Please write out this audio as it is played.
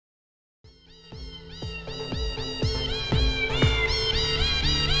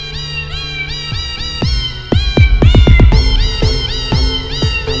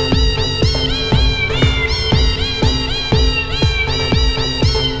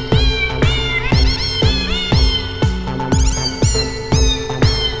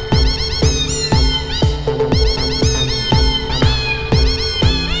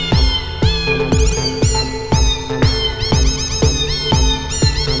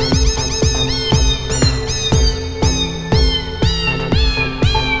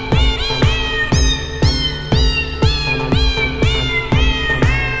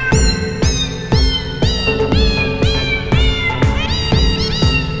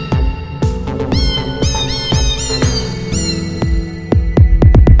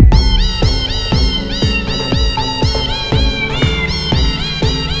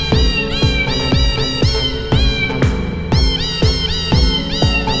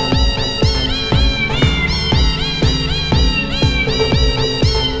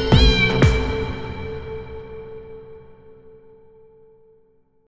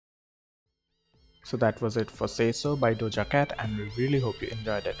So that was it for Say So by Doja Cat, and we really hope you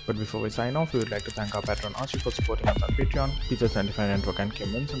enjoyed it. But before we sign off, we would like to thank our patron Archie for supporting us on Patreon, Pizza75 Network and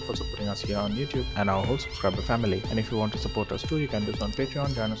Kim Vincent for supporting us here on YouTube, and our whole subscriber family. And if you want to support us too, you can do so on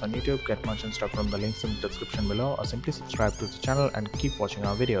Patreon, join us on YouTube, get merch and stuff from the links in the description below, or simply subscribe to the channel and keep watching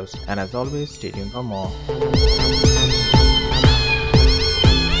our videos. And as always, stay tuned for more.